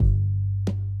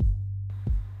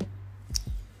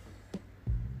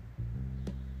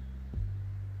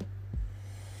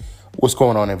What's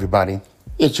going on, everybody?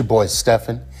 It's your boy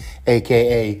Stefan,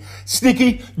 aka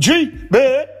Sneaky G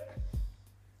Man.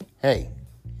 Hey,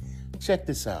 check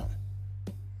this out.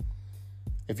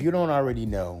 If you don't already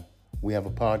know, we have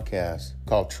a podcast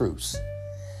called Truce.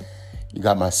 You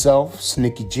got myself,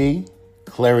 Sneaky G,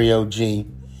 Clario G,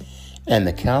 and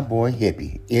the cowboy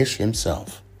hippie, Ish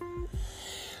himself.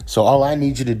 So all I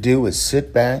need you to do is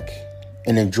sit back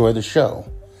and enjoy the show.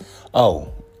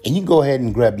 Oh, and you can go ahead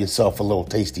and grab yourself a little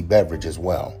tasty beverage as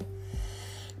well.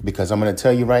 Because I'm going to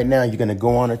tell you right now, you're going to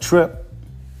go on a trip,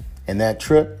 and that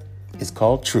trip is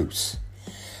called Truce.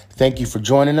 Thank you for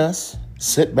joining us.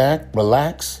 Sit back,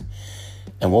 relax,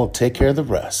 and we'll take care of the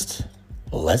rest.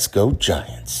 Let's go,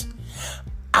 Giants.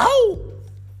 Ow!